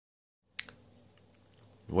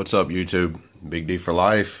What's up, YouTube? Big D for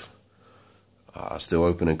life. Still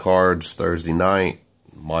opening cards Thursday night.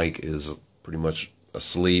 Mike is pretty much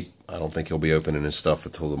asleep. I don't think he'll be opening his stuff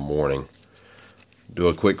until the morning. Do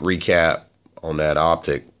a quick recap on that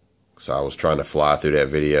optic. So I was trying to fly through that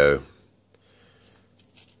video.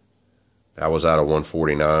 That was out of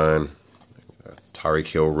 149. Tyreek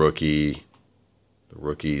Hill rookie. The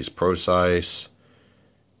rookies Pro-Size.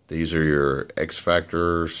 These are your X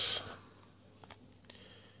Factors.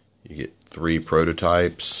 You get 3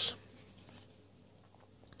 prototypes.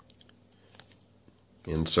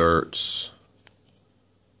 Inserts.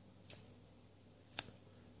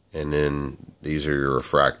 And then these are your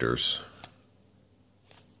refractors.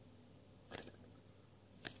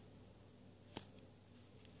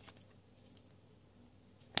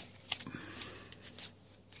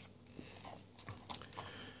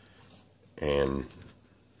 And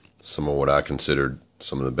some of what I considered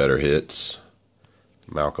some of the better hits.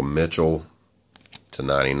 Malcolm Mitchell to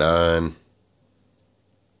 99.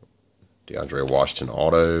 DeAndre Washington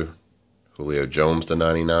auto. Julio Jones to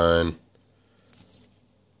 99.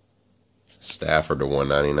 Stafford to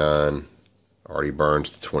 199. Artie Burns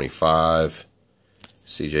to 25.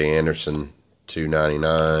 CJ Anderson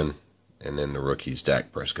 299. And then the rookies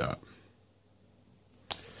Dak Prescott.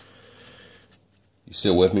 You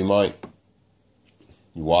still with me, Mike?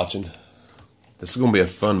 You watching? This is going to be a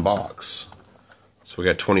fun box. So we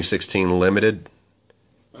got 2016 limited.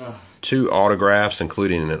 2 autographs,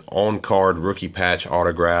 including an on-card rookie patch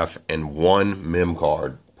autograph and 1 mem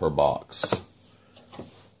card per box.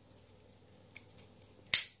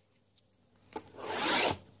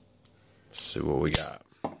 Let's see what we got.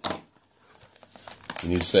 You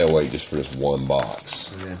need to stay awake just for this one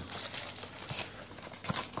box. Yeah.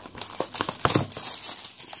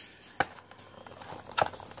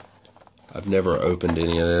 I've never opened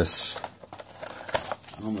any of this.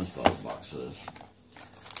 I almost bought a box of this.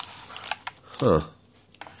 Huh.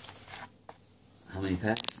 How many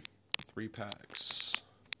packs? 3 packs.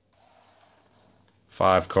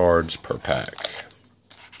 5 cards per pack.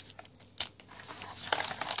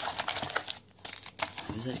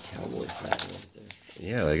 Who's that cowboy flag right there?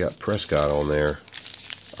 Yeah, they got Prescott on there.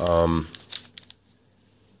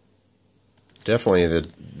 Definitely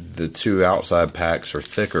the 2 outside packs are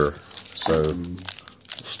thicker, so we'll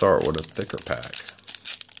start with a thicker pack.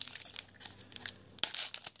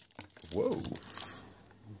 Whoa.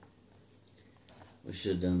 We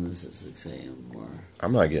should have done this at 6 a.m. more.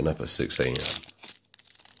 I'm not getting up at 6 a.m.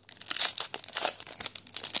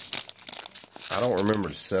 I don't remember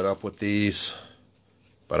the setup with these,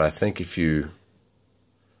 but I think if you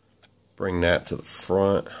bring that to the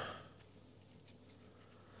front,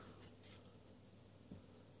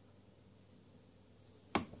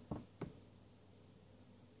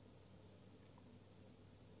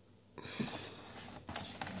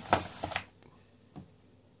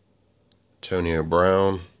 Antonio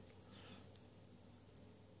Brown,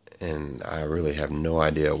 and I really have no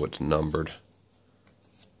idea what's numbered.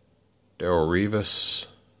 Darrelle Revis,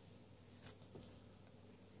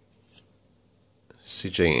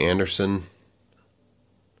 CJ Anderson.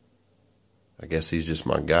 I guess he's just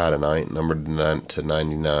my guy tonight, numbered to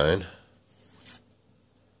 99.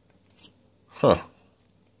 Huh.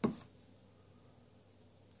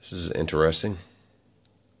 This is interesting.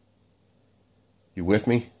 You with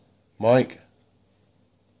me, Mike?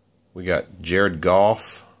 We got Jared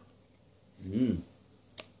Goff.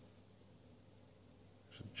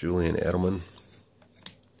 Julian Edelman.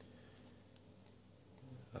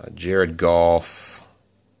 Jared Goff.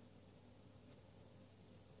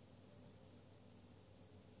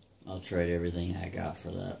 I'll trade everything I got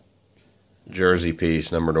for that. Jersey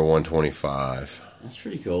piece, number to 125. That's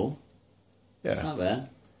pretty cool. Yeah. That's not bad.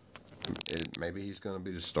 Maybe he's going to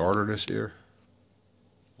be the starter this year.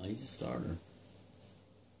 Oh, he's a starter.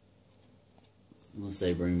 Unless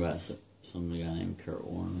they bring back some guy named Kurt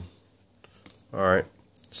Warner. All right.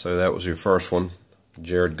 So that was your first one,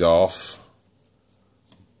 Jared Goff.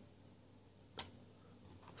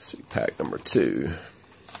 Let's see, pack number 2.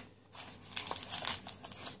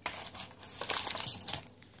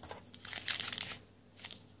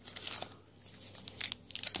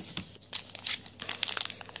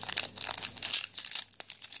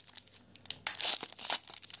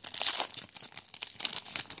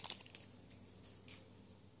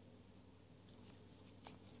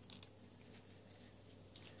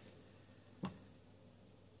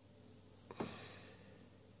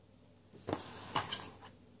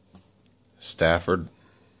 Stafford.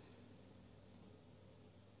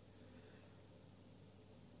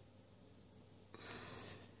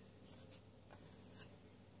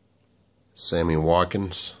 Sammy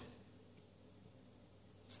Watkins,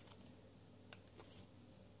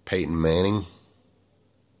 Peyton Manning,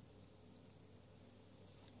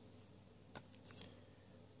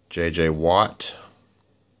 J.J. Watt,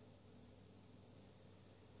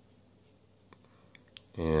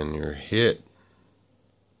 and your hit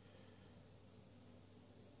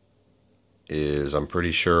is, I'm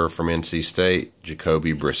pretty sure, from NC State,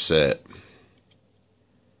 Jacoby Brissett.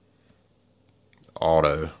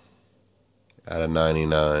 Auto out of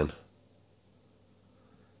 99.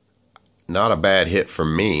 Not a bad hit for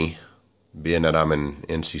me, being that I'm an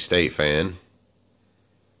NC State fan.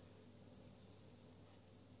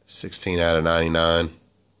 16 out of 99.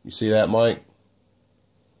 You see that, Mike?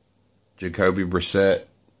 Jacoby Brissett,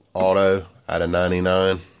 auto out of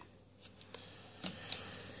 99.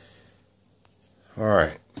 All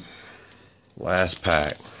right, last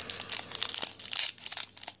pack.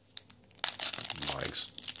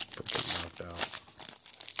 Mike's freaking knocked out.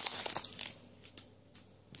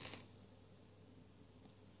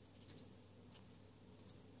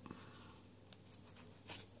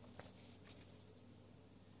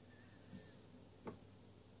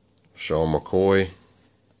 Sean McCoy,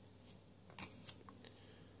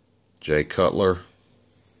 Jay Cutler,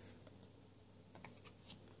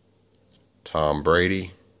 Tom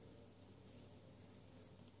Brady.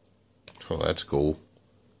 Oh, that's cool.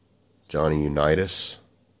 Johnny Unitas.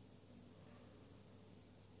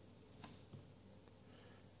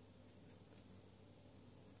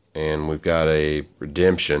 And we've got a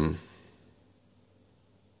redemption,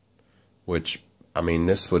 which, I mean,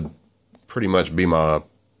 this would pretty much be my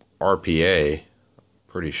RPA,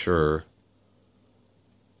 pretty sure.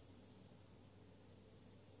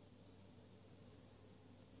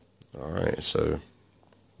 Alright, so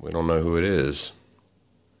we don't know who it is.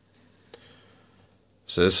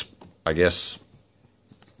 So this, I guess,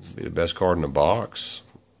 would be the best card in the box,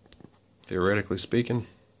 theoretically speaking.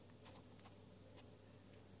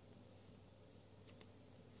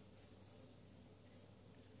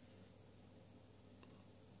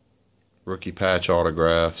 Rookie patch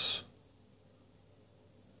autographs.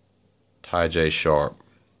 Ty J. Sharp.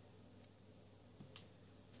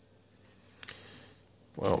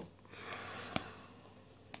 Well,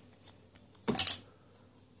 let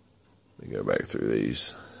me go back through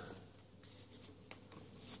these.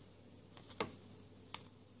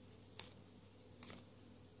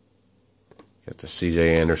 Got the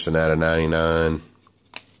C.J. Anderson out of 99.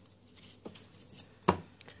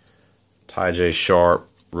 Ty J. Sharp,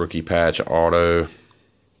 rookie patch auto.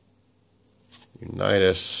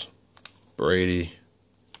 Unitas, Brady,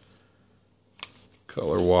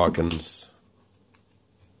 Color Watkins,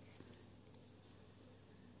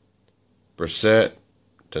 Brissett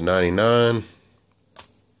to 99,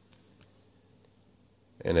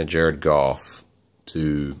 and a Jared Goff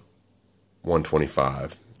to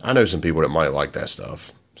 125. I know some people that might like that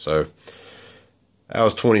stuff. So that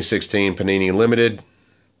was 2016 Panini Limited.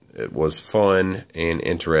 It was fun and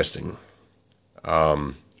interesting.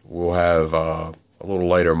 We'll have a little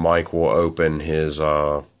later, Mike will open his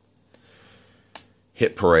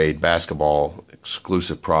Hit Parade basketball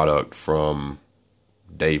exclusive product from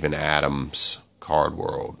Dave and Adams Card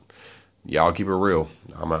World. Y'all keep it real.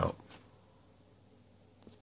 I'm out.